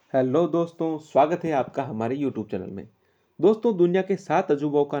Hello दोस्तों, स्वागत है आपका हमारे यूट्यूब चैनल में। दोस्तों, दुनिया के 7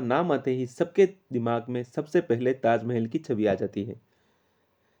 अजूबों का नाम आते ही सबके दिमाग में सबसे पहले ताजमहल की छवि आ जाती है,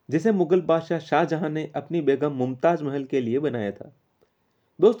 जिसे मुगल बादशाह शाहजहां ने अपनी बेगम मुमताज महल के लिए बनाया था।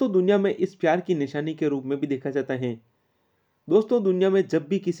 दोस्तों, दुनिया में इस प्यार की निशानी के रूप में भी देखा जाता है। दोस्तों, दुनिया में जब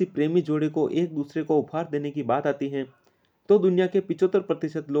भी किसी प्रेमी जोड़े को एक दूसरे को उपहार देने की बात आती है, तो दुनिया के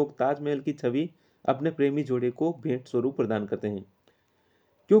 75% लोग ताजमहल की छवि अपने प्रेमी जोड़े को भेंट स्वरूप प्रदान करते हैं,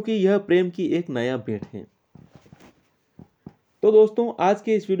 क्योंकि यह प्रेम की एक नया भेंट है। तो दोस्तों, आज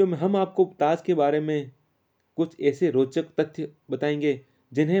के इस वीडियो में हम आपको ताज के बारे में कुछ ऐसे रोचक तथ्य बताएंगे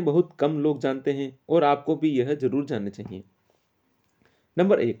जिन्हें बहुत कम लोग जानते हैं और आपको भी यह जरूर जानने चाहिए।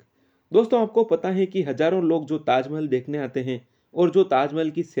 नंबर 1। दोस्तों, आपको पता है कि हजारों लोग जो ताजमहल देखने आते हैं और जो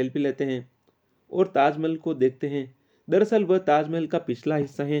ताजमहल की सेल्फी लेते हैं और ताजमहल को देखते हैं, दरअसल वह ताजमहल का पिछला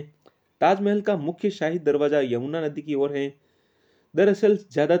हिस्सा है। ताजमहल का मुख्य शाही दरवाजा यमुना नदी की ओर है। दरअसल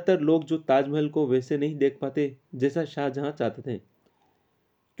ज्यादातर लोग जो ताजमहल को वैसे नहीं देख पाते जैसा शाहजहां चाहते थे,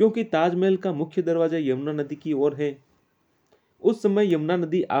 क्योंकि ताजमहल का मुख्य दरवाजा यमुना नदी की ओर है। उस समय यमुना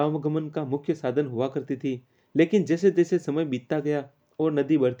नदी आवागमन का मुख्य साधन हुआ करती थी, लेकिन जैसे जैसे समय बीतता गया और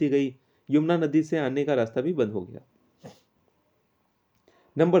नदी बढ़ती गई, यमुना नदी से आने का रास्ता भी बंद हो गया।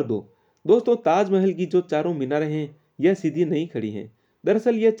 नंबर 2। दोस्तों, ताजमहल की जो चारों मीनारें हैं, यह सीधी नहीं खड़ी हैं।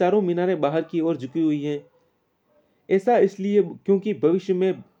 दरअसल यह चारों मीनारें बाहर की ओर झुकी हुई हैं। ऐसा इसलिए क्योंकि भविष्य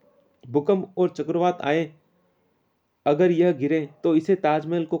में भूकंप और चक्रवात आए, अगर यह गिरे तो इसे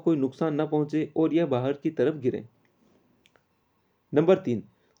ताजमहल को कोई नुकसान न पहुंचे और यह बाहर की तरफ गिरे। नंबर 3।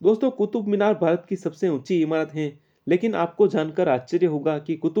 दोस्तों, कुतुब मीनार भारत की सबसे ऊंची इमारत है, लेकिन आपको जानकर आश्चर्य होगा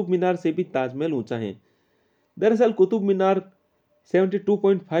कि कुतुब मीनार से भी ताजमहल ऊंचा है। दरअसल कुतुब मीनार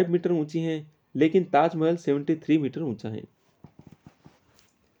 72.5 मीटर ऊंची है, लेकिन ताजमहल 73 मीटर ऊंचा है।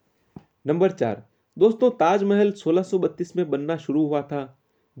 नंबर 4। दोस्तों, ताजमहल 1632 में बनना शुरू हुआ था,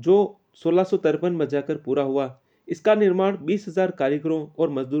 जो 1653 में जाकर पूरा हुआ। इसका निर्माण 20,000 कारीगरों और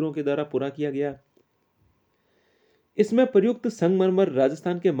मजदूरों के द्वारा पूरा किया गया। इसमें प्रयुक्त संगमरमर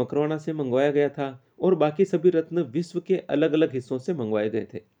राजस्थान के मकरवाना से मंगवाया गया था और बाकी सभी रत्न विश्व के अलग अलग हिस्सों से मंगवाए गए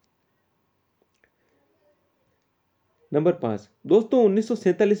थे। नंबर 5। दोस्तों,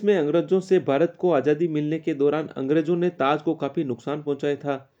 1947 में अंग्रेजों से भारत को आज़ादी मिलने के दौरान अंग्रेजों ने ताज को काफी नुकसान पहुंचाया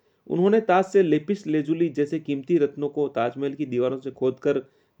था। उन्होंने ताज से लेपिस लेजुली जैसे कीमती रत्नों को ताजमहल की दीवारों से खोदकर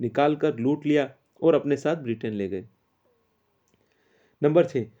निकालकर लूट लिया और अपने साथ ब्रिटेन ले गए। नंबर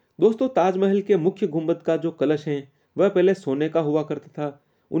 6। दोस्तों, ताजमहल के मुख्य गुंबद का जो कलश है, वह पहले सोने का हुआ करता था।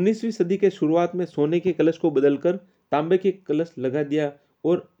 19वीं सदी के शुरुआत में सोने के कलश को बदलकर तांबे के कलश लगा दिया,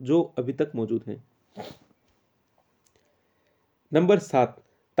 और जो अभी तक मौजूद हैं। नंबर 7।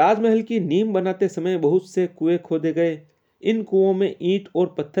 ताजमहल की नींव बनाते समय बहुत से कुएं खोदे गए। इन कुओं में ईंट और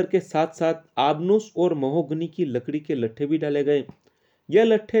पत्थर के साथ साथ आबनूस और महोगनी की लकड़ी के लट्ठे भी डाले गए। यह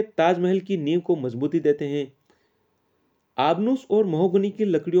लट्ठे ताजमहल की नींव को मजबूती देते हैं। आबनूस और महोगनी की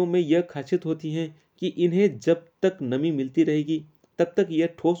लकड़ियों में यह खासियत होती है कि इन्हें जब तक नमी मिलती रहेगी, तब तक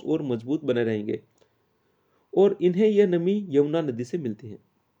यह ठोस और मजबूत बने रहेंगे, और इन्हें यह नमी यमुना नदी से मिलती है।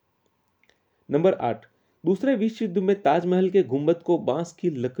 नंबर 8। दूसरे विश्व युद्ध में ताजमहल के गुंबद को बांस की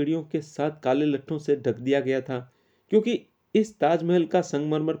लकड़ियों के साथ काले लट्ठों से ढक दिया गया था, क्योंकि इस ताजमहल का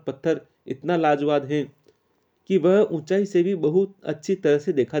संगमरमर पत्थर इतना लाजवाब है कि वह ऊंचाई से भी बहुत अच्छी तरह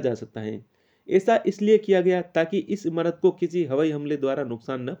से देखा जा सकता है। ऐसा इसलिए किया गया ताकि इस इमारत को किसी हवाई हमले द्वारा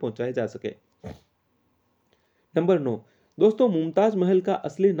नुकसान न पहुंचाया जा सके। नंबर 9। दोस्तों, मुमताज महल का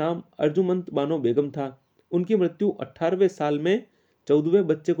असली नाम अर्जुमंद बानो बेगम था। उनकी मृत्यु 18वें साल में 14वें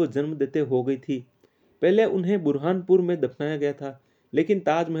बच्चे को जन्म देते हो गई थी। पहले उन्हें बुरहानपुर में दफनाया गया था, लेकिन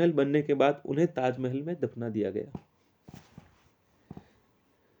ताजमहल बनने के बाद उन्हें ताजमहल में दफना दिया गया।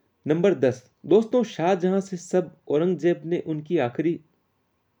 नंबर 10। दोस्तों, शाहजहां से सब औरंगजेब ने उनकी आखिरी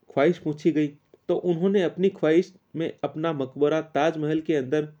ख्वाहिश पूछी गई, तो उन्होंने अपनी ख्वाहिश में अपना मकबरा ताजमहल के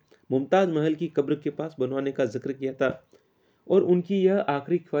अंदर मुमताज महल की कब्र के पास बनवाने का जिक्र किया था, और उनकी यह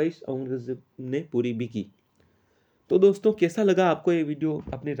आखिरी ख्वाहिश औरंगजेब ने पूरी भी की। तो दोस्तों, कैसा लगा आपको ये वीडियो?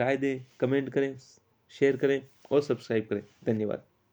 अपनी राय दें, कमेंट करें, शेयर करें और सब्सक्राइब करें। धन्यवाद।